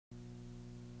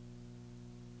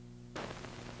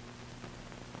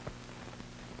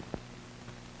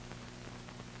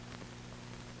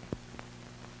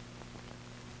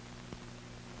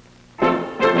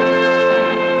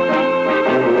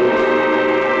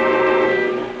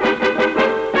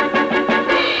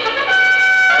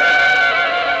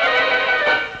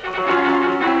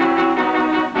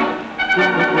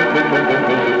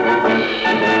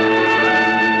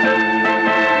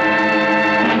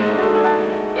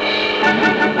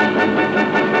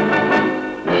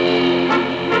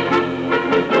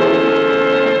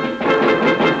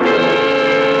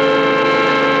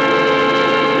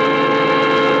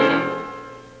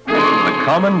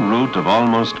common root of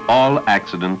almost all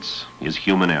accidents is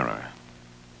human error.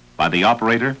 By the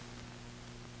operator,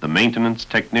 the maintenance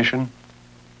technician,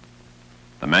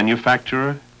 the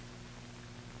manufacturer,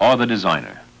 or the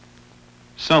designer.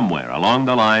 Somewhere along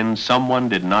the line, someone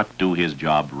did not do his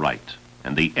job right,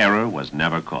 and the error was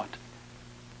never caught.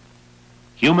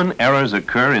 Human errors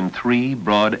occur in three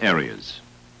broad areas.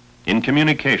 In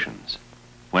communications,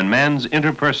 when man's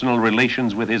interpersonal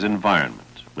relations with his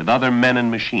environment, with other men and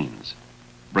machines,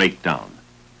 break down.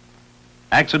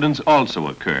 Accidents also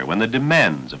occur when the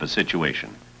demands of a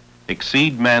situation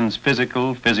exceed man's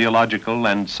physical, physiological,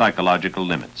 and psychological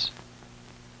limits,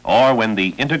 or when the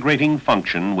integrating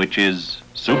function, which is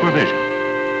supervision,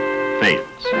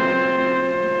 fails.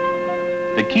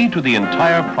 The key to the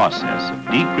entire process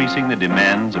of decreasing the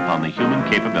demands upon the human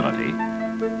capability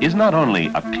is not only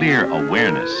a clear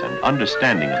awareness and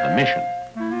understanding of the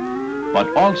mission,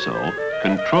 but also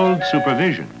controlled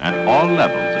supervision at all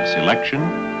levels of selection,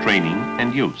 training,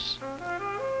 and use.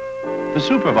 The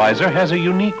supervisor has a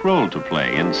unique role to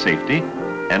play in safety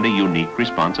and a unique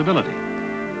responsibility.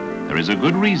 There is a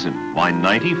good reason why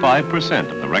 95%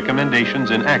 of the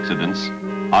recommendations in accidents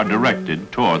are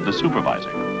directed toward the supervisor.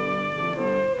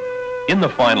 In the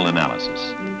final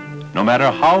analysis, no matter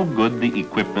how good the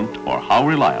equipment or how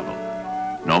reliable,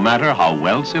 no matter how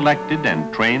well selected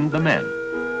and trained the men,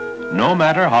 no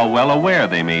matter how well aware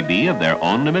they may be of their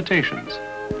own limitations,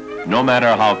 no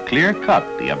matter how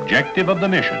clear-cut the objective of the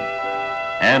mission,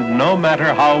 and no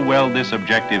matter how well this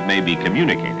objective may be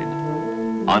communicated,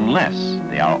 unless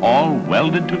they are all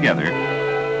welded together,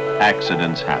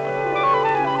 accidents happen.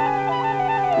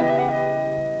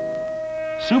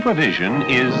 Supervision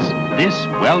is this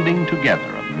welding together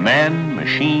of man,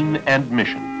 machine, and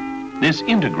mission, this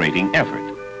integrating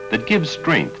effort that gives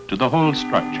strength to the whole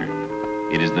structure.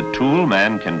 It is the tool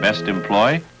man can best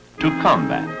employ to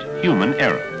combat human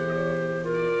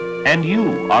error. And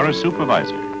you are a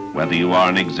supervisor, whether you are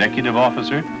an executive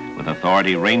officer with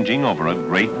authority ranging over a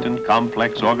great and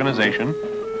complex organization,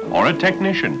 or a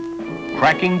technician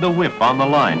cracking the whip on the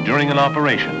line during an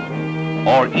operation,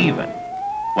 or even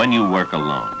when you work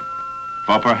alone.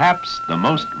 For perhaps the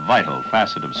most vital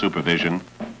facet of supervision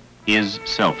is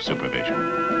self-supervision.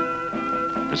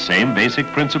 The same basic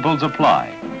principles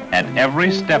apply at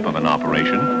every step of an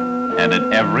operation and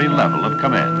at every level of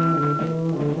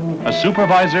command. A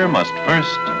supervisor must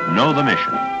first know the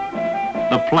mission,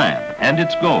 the plan and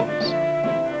its goals,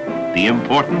 the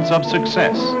importance of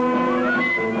success,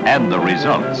 and the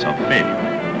results of failure.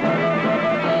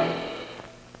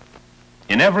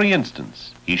 In every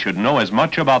instance, he should know as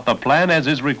much about the plan as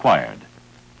is required,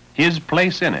 his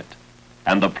place in it,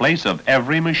 and the place of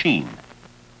every machine,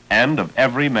 and of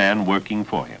every man working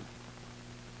for him.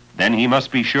 Then he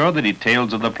must be sure the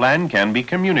details of the plan can be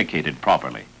communicated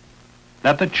properly,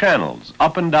 that the channels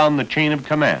up and down the chain of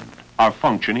command are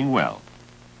functioning well.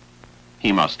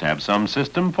 He must have some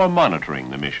system for monitoring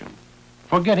the mission,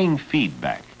 for getting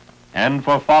feedback, and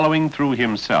for following through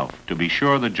himself to be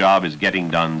sure the job is getting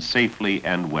done safely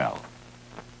and well.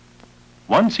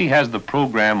 Once he has the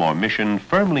program or mission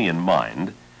firmly in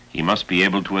mind, he must be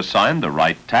able to assign the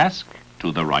right task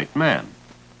to the right man.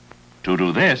 To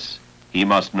do this, he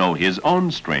must know his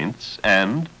own strengths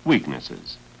and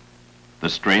weaknesses, the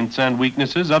strengths and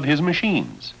weaknesses of his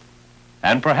machines,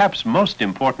 and perhaps most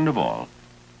important of all,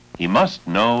 he must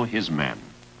know his men,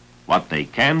 what they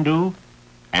can do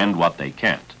and what they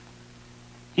can't.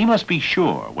 He must be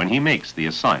sure when he makes the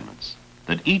assignments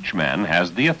that each man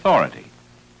has the authority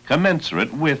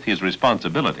commensurate with his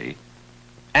responsibility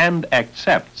and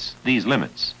accepts these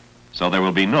limits, so there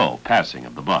will be no passing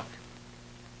of the buck.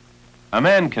 A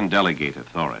man can delegate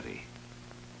authority,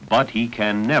 but he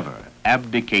can never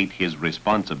abdicate his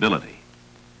responsibility.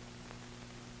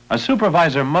 A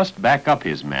supervisor must back up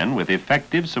his men with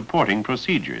effective supporting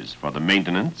procedures for the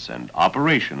maintenance and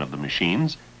operation of the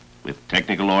machines, with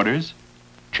technical orders,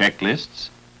 checklists,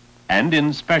 and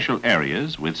in special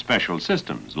areas with special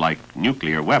systems like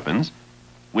nuclear weapons,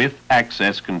 with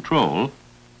access control,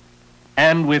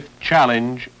 and with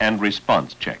challenge and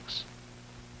response checks.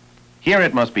 Here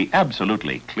it must be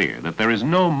absolutely clear that there is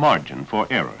no margin for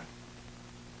error.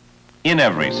 In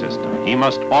every system, he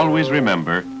must always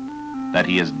remember that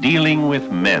he is dealing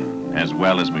with men as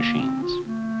well as machines.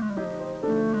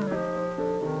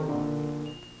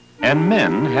 And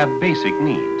men have basic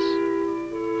needs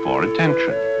for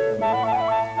attention,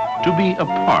 to be a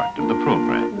part of the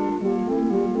program,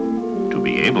 to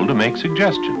be able to make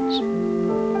suggestions,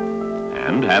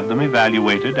 and have them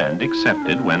evaluated and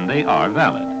accepted when they are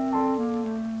valid.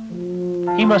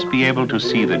 He must be able to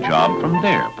see the job from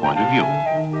their point of view,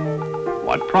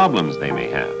 what problems they may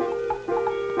have,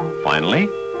 Finally,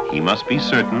 he must be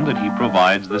certain that he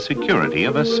provides the security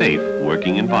of a safe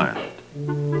working environment.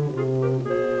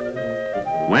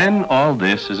 When all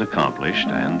this is accomplished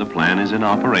and the plan is in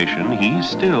operation, he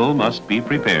still must be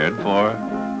prepared for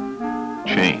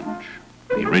change.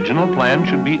 The original plan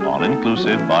should be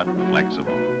all-inclusive but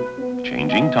flexible.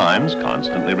 Changing times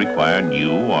constantly require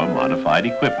new or modified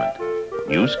equipment,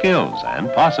 new skills,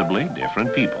 and possibly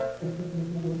different people.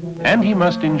 And he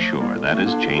must ensure that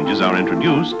as changes are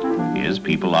introduced, his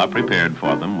people are prepared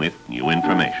for them with new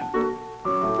information.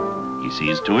 He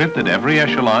sees to it that every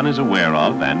echelon is aware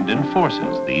of and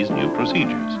enforces these new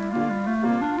procedures.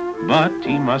 But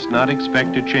he must not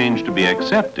expect a change to be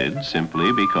accepted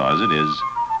simply because it is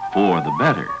for the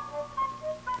better.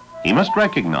 He must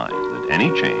recognize that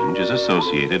any change is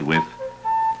associated with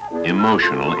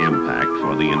emotional impact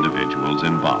for the individuals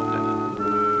involved in it.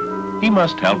 He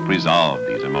must help resolve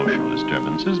these emotional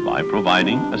disturbances by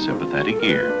providing a sympathetic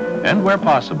ear and, where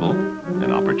possible,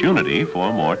 an opportunity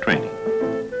for more training.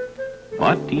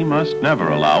 But he must never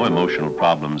allow emotional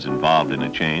problems involved in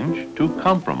a change to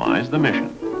compromise the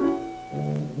mission.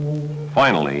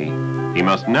 Finally, he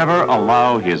must never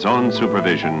allow his own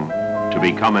supervision to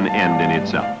become an end in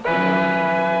itself.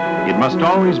 It must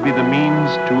always be the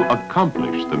means to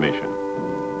accomplish the mission.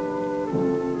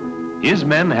 His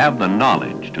men have the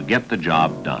knowledge to get the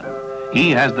job done. He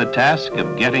has the task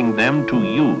of getting them to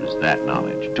use that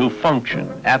knowledge, to function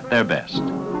at their best.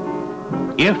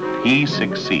 If he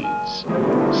succeeds,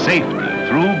 safety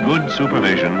through good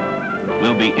supervision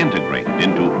will be integrated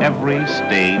into every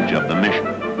stage of the mission.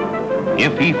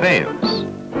 If he fails,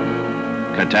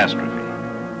 catastrophe.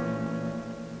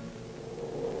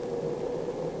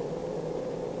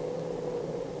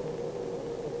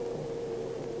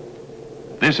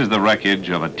 This is the wreckage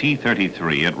of a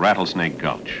T-33 at Rattlesnake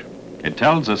Gulch. It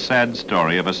tells a sad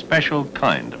story of a special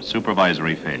kind of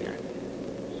supervisory failure.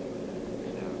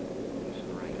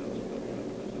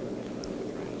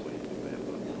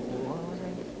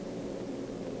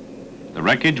 The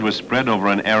wreckage was spread over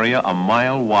an area a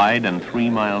mile wide and 3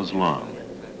 miles long.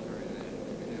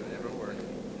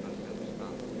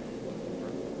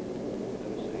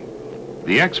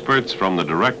 The experts from the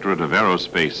Directorate of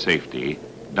Aerospace Safety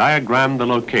diagrammed the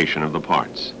location of the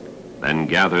parts, then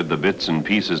gathered the bits and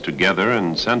pieces together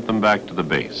and sent them back to the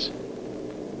base.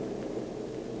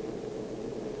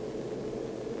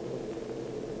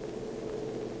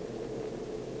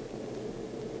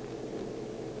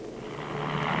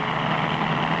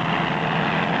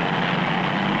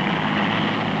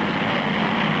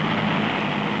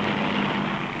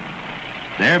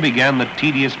 There began the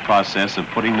tedious process of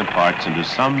putting the parts into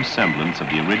some semblance of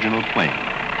the original plane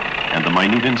and the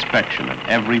minute inspection of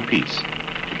every piece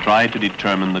to try to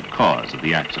determine the cause of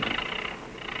the accident.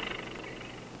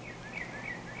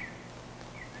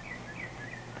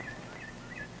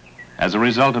 As a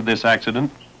result of this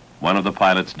accident, one of the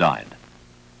pilots died.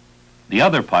 The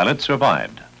other pilot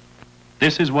survived.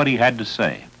 This is what he had to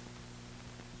say.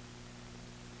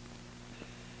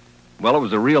 Well, it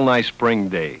was a real nice spring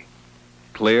day.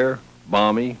 Clear,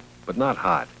 balmy, but not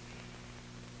hot.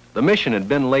 The mission had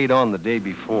been laid on the day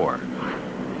before.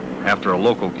 After a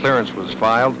local clearance was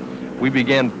filed, we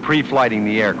began pre-flighting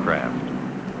the aircraft.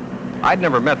 I'd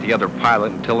never met the other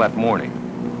pilot until that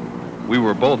morning. We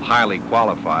were both highly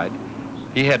qualified.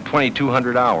 He had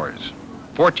 2,200 hours,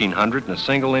 1,400 in a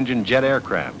single-engine jet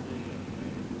aircraft.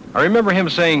 I remember him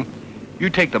saying, "You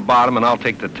take the bottom and I'll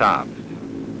take the top."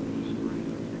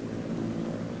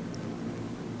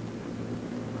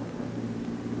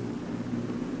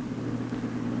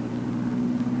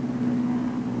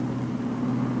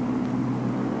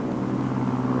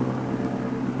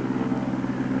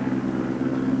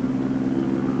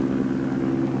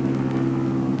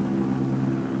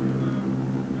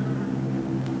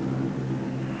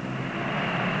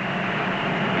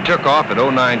 Took off at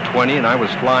 09:20 and I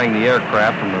was flying the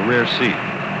aircraft from the rear seat.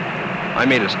 I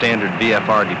made a standard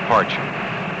VFR departure.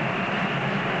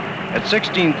 At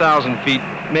 16,000 feet,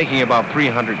 making about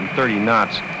 330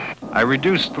 knots, I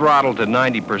reduced throttle to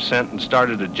 90% and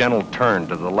started a gentle turn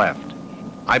to the left.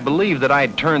 I believe that I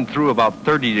had turned through about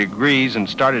 30 degrees and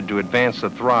started to advance the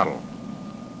throttle.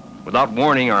 Without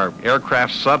warning, our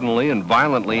aircraft suddenly and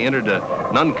violently entered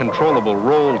an uncontrollable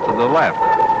roll to the left.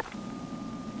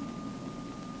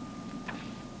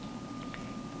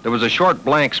 There was a short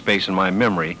blank space in my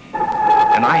memory,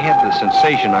 and I had the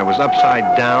sensation I was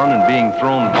upside down and being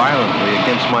thrown violently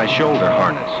against my shoulder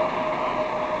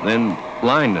harness. Then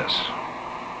blindness,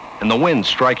 and the wind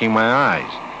striking my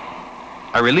eyes.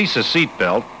 I released the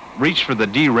seatbelt, reached for the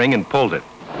D-ring and pulled it.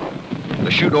 The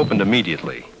chute opened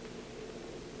immediately.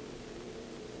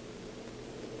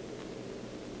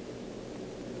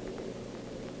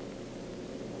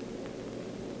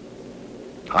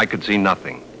 I could see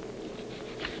nothing.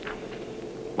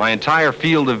 My entire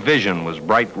field of vision was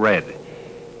bright red.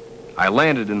 I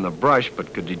landed in the brush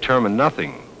but could determine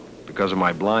nothing because of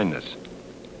my blindness.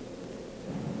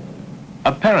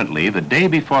 Apparently, the day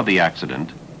before the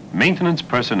accident, maintenance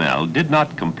personnel did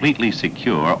not completely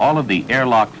secure all of the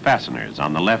airlock fasteners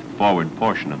on the left forward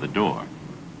portion of the door.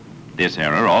 This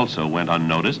error also went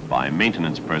unnoticed by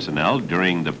maintenance personnel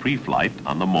during the pre-flight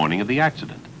on the morning of the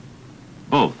accident.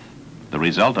 Both the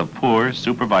result of poor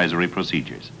supervisory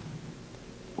procedures.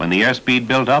 When the airspeed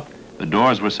built up, the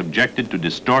doors were subjected to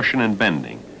distortion and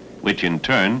bending, which in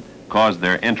turn caused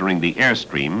their entering the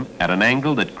airstream at an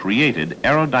angle that created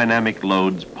aerodynamic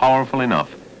loads powerful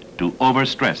enough to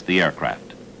overstress the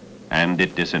aircraft, and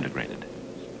it disintegrated.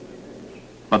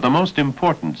 But the most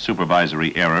important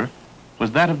supervisory error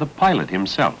was that of the pilot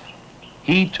himself.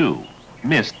 He, too,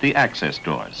 missed the access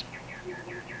doors.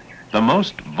 The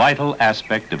most vital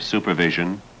aspect of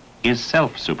supervision is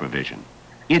self-supervision.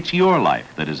 It's your life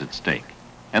that is at stake,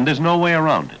 and there's no way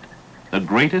around it. The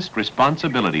greatest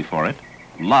responsibility for it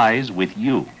lies with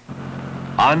you.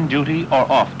 On duty or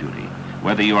off duty,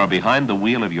 whether you are behind the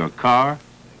wheel of your car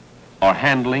or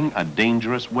handling a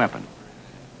dangerous weapon.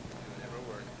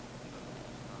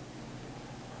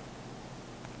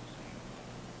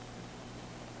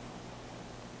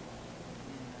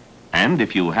 And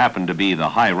if you happen to be the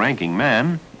high-ranking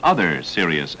man, other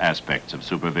serious aspects of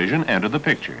supervision enter the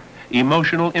picture.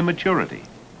 Emotional immaturity,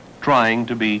 trying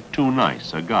to be too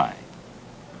nice a guy.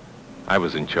 I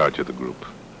was in charge of the group.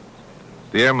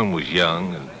 The airman was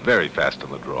young and very fast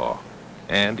on the draw,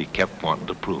 and he kept wanting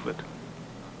to prove it.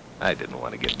 I didn't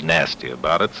want to get nasty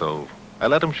about it, so I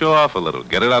let him show off a little,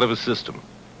 get it out of his system.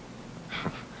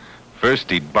 First,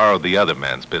 he borrowed the other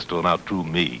man's pistol and outdrew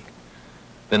me.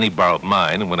 Then he borrowed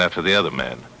mine and went after the other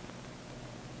man.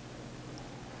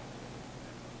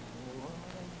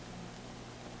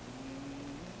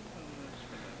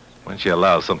 Once you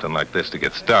allow something like this to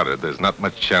get started, there's not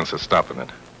much chance of stopping it.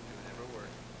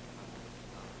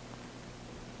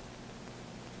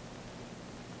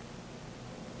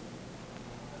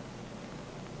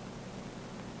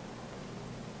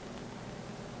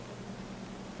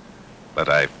 But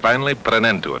I finally put an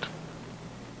end to it.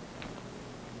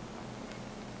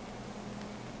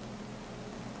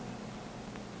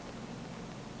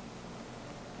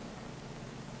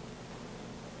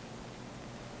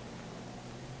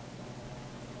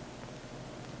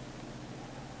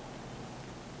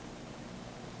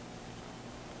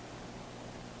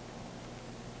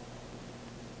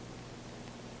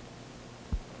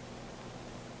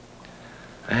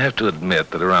 I have to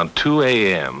admit that around 2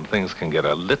 a.m. things can get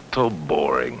a little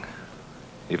boring.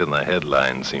 Even the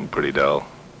headlines seem pretty dull.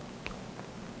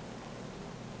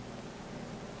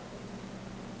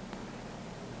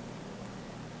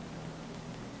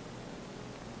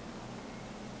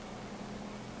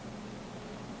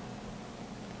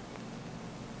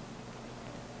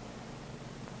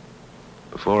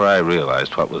 Before I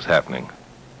realized what was happening,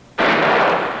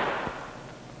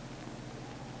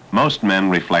 most men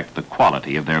reflect the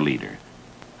quality of their leader.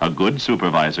 A good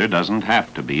supervisor doesn't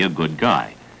have to be a good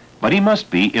guy, but he must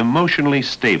be emotionally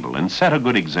stable and set a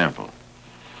good example.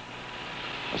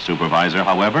 A supervisor,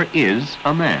 however, is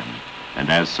a man,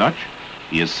 and as such,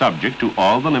 he is subject to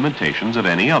all the limitations of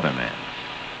any other man.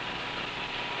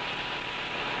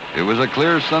 It was a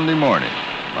clear Sunday morning.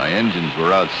 My engines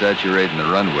were out saturating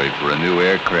the runway for a new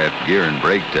aircraft gear and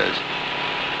brake test.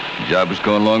 The job was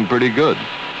going along pretty good.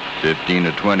 15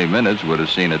 to 20 minutes would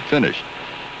have seen it finished.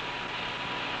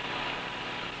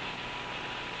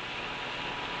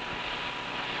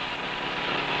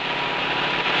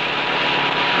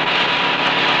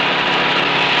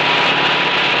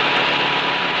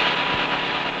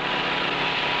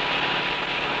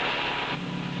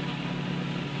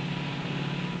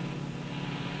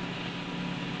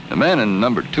 The man in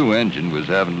number 2 engine was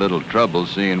having little trouble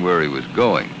seeing where he was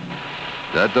going.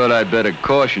 I thought I'd better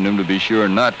caution him to be sure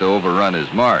not to overrun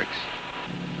his marks.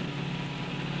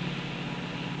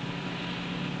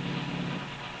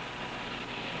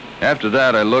 After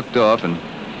that, I looked off, and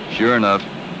sure enough,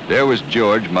 there was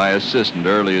George, my assistant,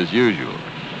 early as usual.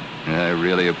 I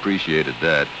really appreciated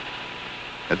that.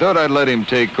 I thought I'd let him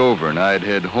take over, and I'd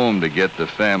head home to get the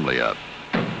family up.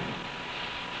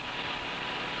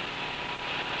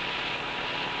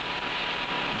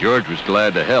 George was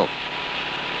glad to help.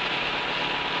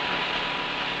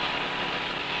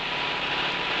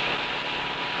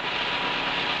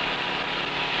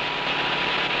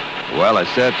 While I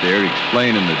sat there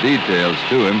explaining the details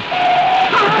to him,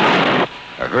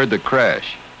 I heard the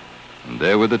crash, and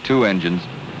there were the 2 engines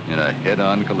in a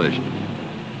head-on collision.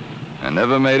 I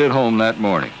never made it home that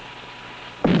morning.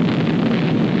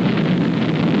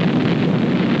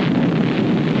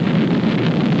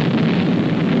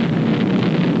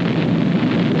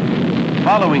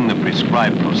 Following the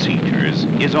prescribed procedures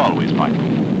is always vital.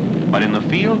 But in the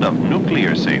field of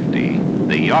nuclear safety,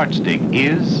 the yardstick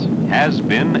is, has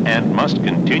been, and must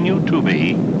continue to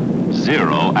be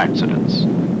 0 accidents.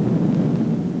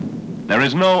 There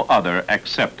is no other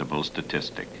acceptable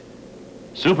statistic.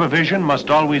 Supervision must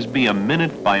always be a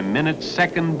minute-by-minute,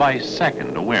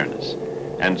 second-by-second awareness,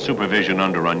 and supervision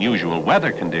under unusual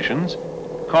weather conditions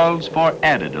calls for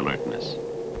added alertness.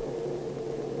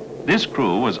 This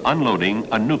crew was unloading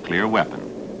a nuclear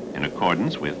weapon in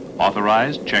accordance with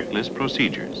authorized checklist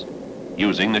procedures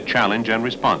using the challenge and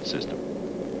response system.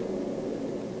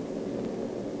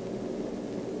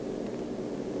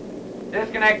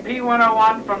 Disconnect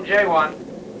P101 from J1.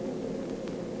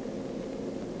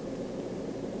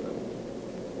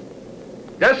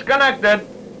 Disconnected.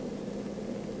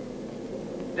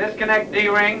 Disconnect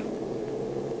D-ring.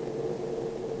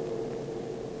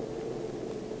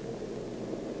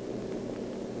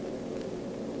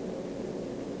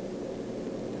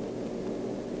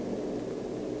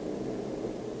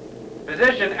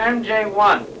 Position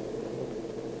MJ1.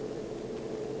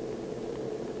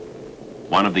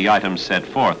 One of the items set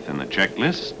forth in the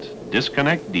checklist,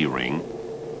 disconnect D-ring,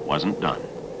 wasn't done.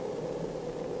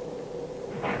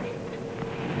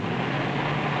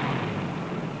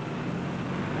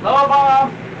 Lower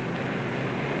bomb.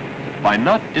 By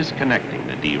not disconnecting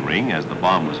the D-ring as the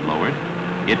bomb was lowered,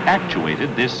 it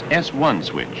actuated this S1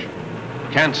 switch,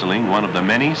 canceling one of the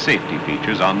many safety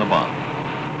features on the bomb.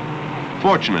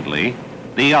 Fortunately,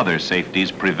 the other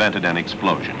safeties prevented an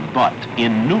explosion, but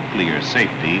in nuclear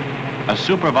safety, a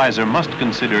supervisor must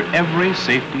consider every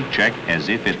safety check as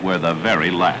if it were the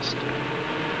very last.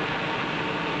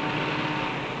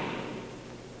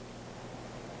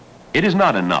 It is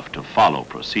not enough to follow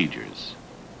procedures.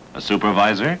 A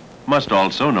supervisor must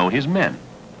also know his men.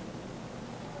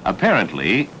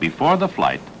 Apparently, before the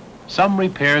flight, some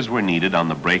repairs were needed on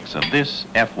the brakes of this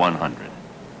F-100.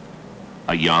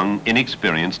 A young,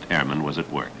 inexperienced airman was at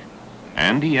work,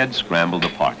 and he had scrambled the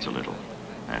parts a little.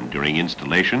 And during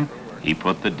installation, he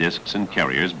put the discs and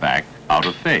carriers back out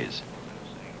of phase.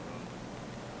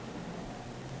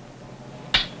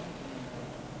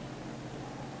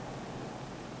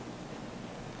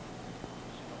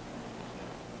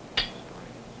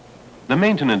 The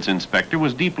maintenance inspector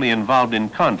was deeply involved in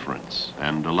conference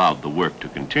and allowed the work to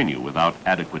continue without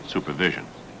adequate supervision.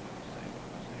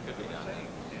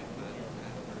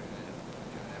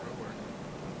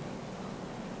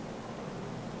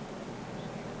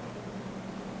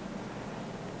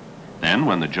 Then,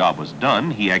 when the job was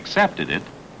done, he accepted it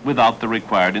without the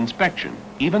required inspection,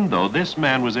 even though this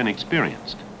man was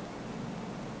inexperienced.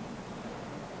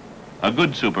 A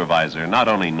good supervisor not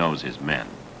only knows his men,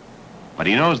 but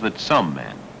he knows that some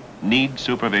men need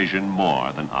supervision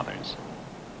more than others.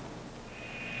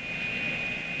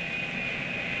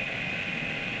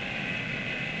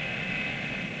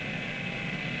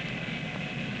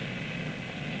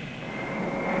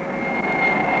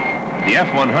 The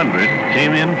F-100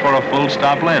 came in for a full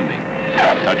stop landing.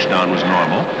 Touchdown was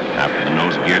normal. After the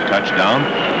nose gear touchdown,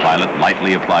 the pilot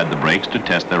lightly applied the brakes to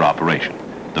test their operation.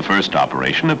 The first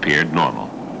operation appeared normal.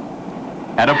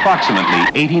 At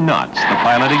approximately 80 knots, the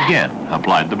pilot again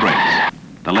applied the brakes.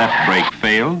 The left brake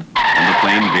failed, and the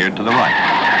plane veered to the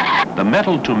right. The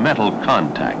metal-to-metal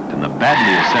contact and the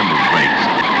badly assembled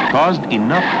brakes caused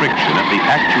enough friction at the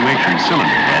actuation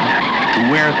cylinder head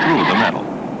to wear through the metal.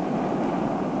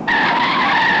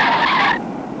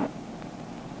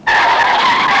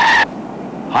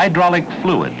 Hydraulic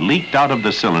fluid leaked out of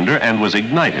the cylinder and was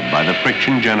ignited by the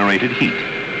friction-generated heat.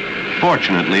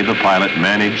 Fortunately, the pilot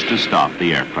managed to stop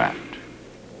the aircraft.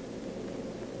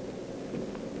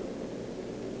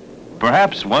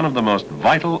 Perhaps one of the most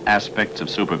vital aspects of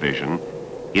supervision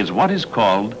is what is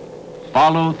called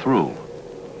follow-through.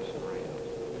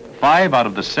 5 out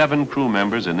of the 7 crew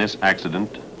members in this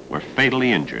accident were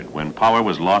fatally injured when power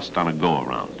was lost on a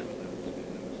go-around.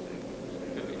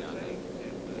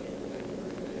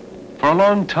 For a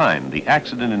long time, the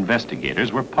accident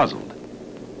investigators were puzzled.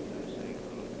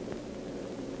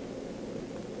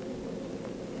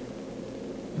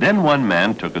 Then one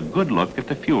man took a good look at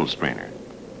the fuel strainer.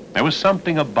 There was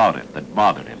something about it that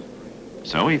bothered him,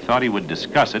 so he thought he would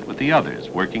discuss it with the others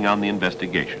working on the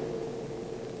investigation.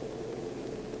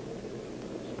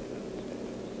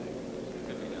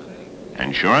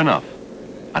 And sure enough,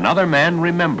 another man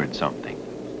remembered something.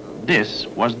 This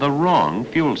was the wrong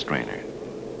fuel strainer.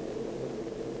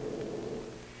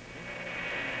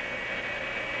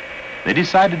 they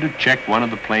decided to check one of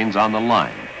the planes on the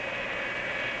line.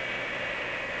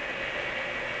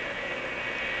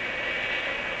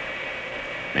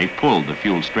 They pulled the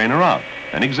fuel strainer out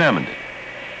and examined it.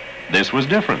 This was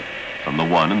different from the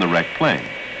one in the wrecked plane.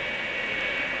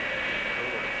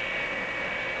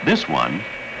 This one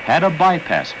had a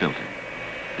bypass filter.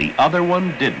 The other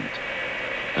one didn't.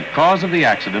 The cause of the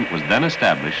accident was then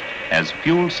established as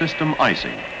fuel system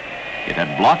icing. It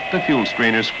had blocked the fuel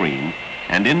strainer screen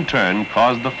and in turn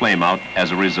caused the flameout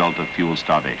as a result of fuel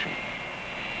starvation.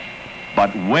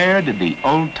 But where did the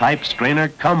old type strainer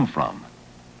come from?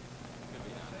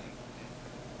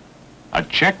 A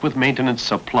check with maintenance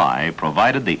supply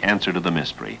provided the answer to the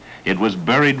mystery. It was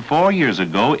buried 4 years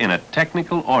ago in a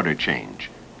technical order change.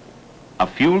 A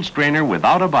fuel strainer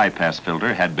without a bypass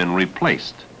filter had been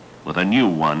replaced with a new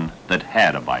one that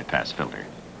had a bypass filter.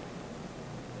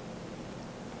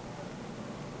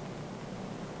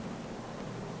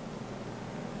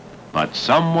 But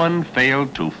someone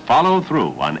failed to follow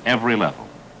through on every level.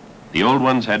 The old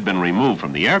ones had been removed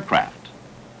from the aircraft,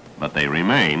 but they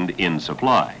remained in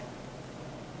supply.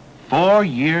 4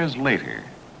 years later,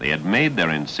 they had made their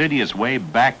insidious way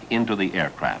back into the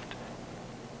aircraft.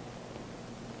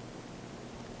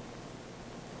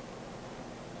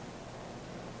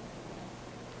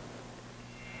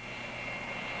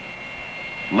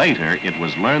 Later, it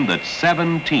was learned that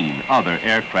 17 other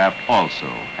aircraft also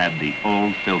had the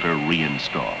old filter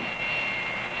reinstalled.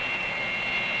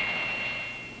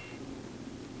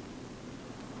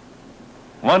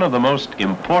 One of the most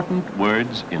important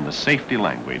words in the safety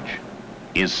language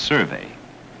is survey.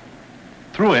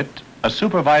 Through it, a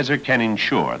supervisor can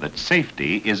ensure that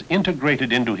safety is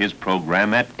integrated into his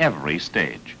program at every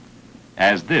stage,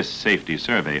 as this safety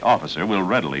survey officer will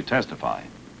readily testify.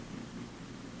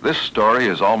 This story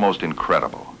is almost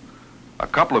incredible. A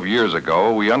couple of years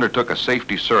ago, we undertook a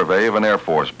safety survey of an Air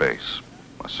Force base.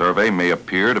 A survey may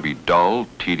appear to be dull,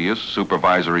 tedious,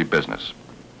 supervisory business.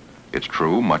 It's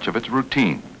true, much of it's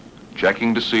routine,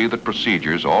 checking to see that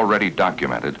procedures already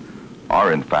documented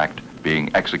are in fact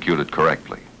being executed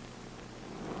correctly.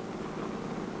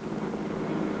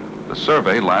 The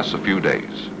survey lasts a few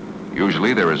days.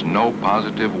 Usually there is no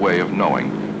positive way of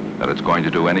knowing that it's going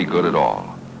to do any good at all.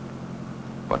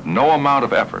 But no amount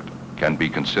of effort can be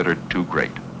considered too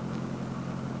great.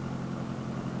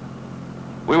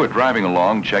 We were driving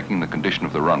along, checking the condition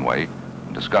of the runway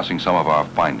and discussing some of our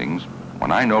findings,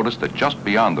 when I noticed that just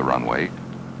beyond the runway,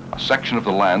 a section of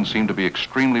the land seemed to be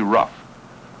extremely rough.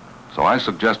 So I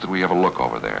suggested we have a look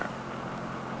over there.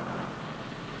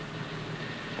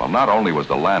 Well, not only was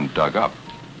the land dug up,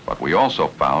 but we also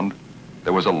found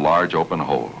there was a large open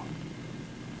hole.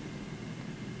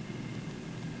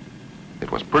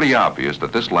 It was pretty obvious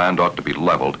that this land ought to be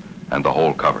leveled and the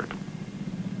hole covered.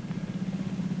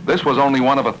 This was only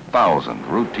one of 1,000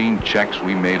 routine checks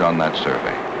we made on that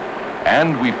survey.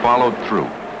 And we followed through.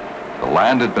 The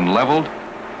land had been leveled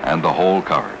and the hole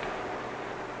covered.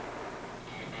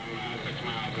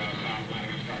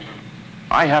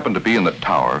 I happened to be in the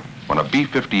tower when a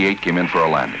B-58 came in for a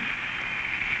landing.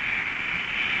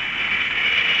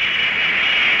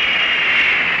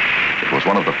 It was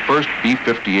one of the first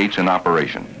B-58s in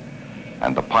operation,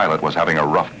 and the pilot was having a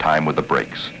rough time with the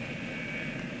brakes.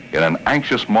 In an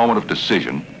anxious moment of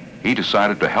decision, he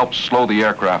decided to help slow the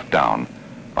aircraft down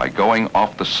by going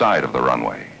off the side of the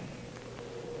runway.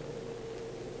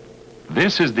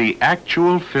 This is the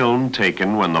actual film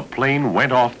taken when the plane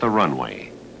went off the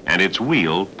runway and its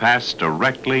wheel passed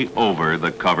directly over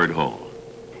the covered hole.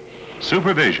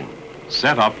 Supervision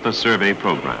set up the survey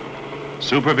program.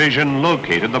 Supervision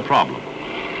located the problem.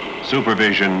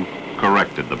 Supervision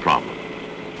corrected the problem.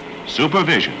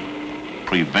 Supervision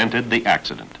prevented the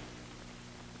accident.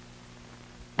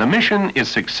 The mission is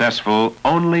successful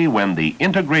only when the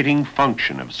integrating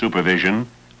function of supervision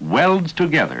welds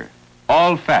together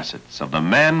all facets of the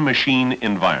man-machine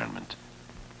environment.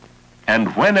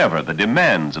 And whenever the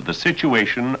demands of the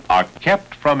situation are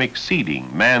kept from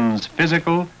exceeding man's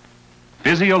physical,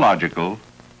 physiological,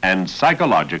 and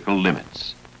psychological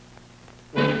limits.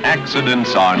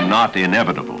 Accidents are not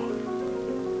inevitable.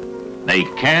 They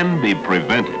can be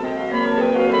prevented.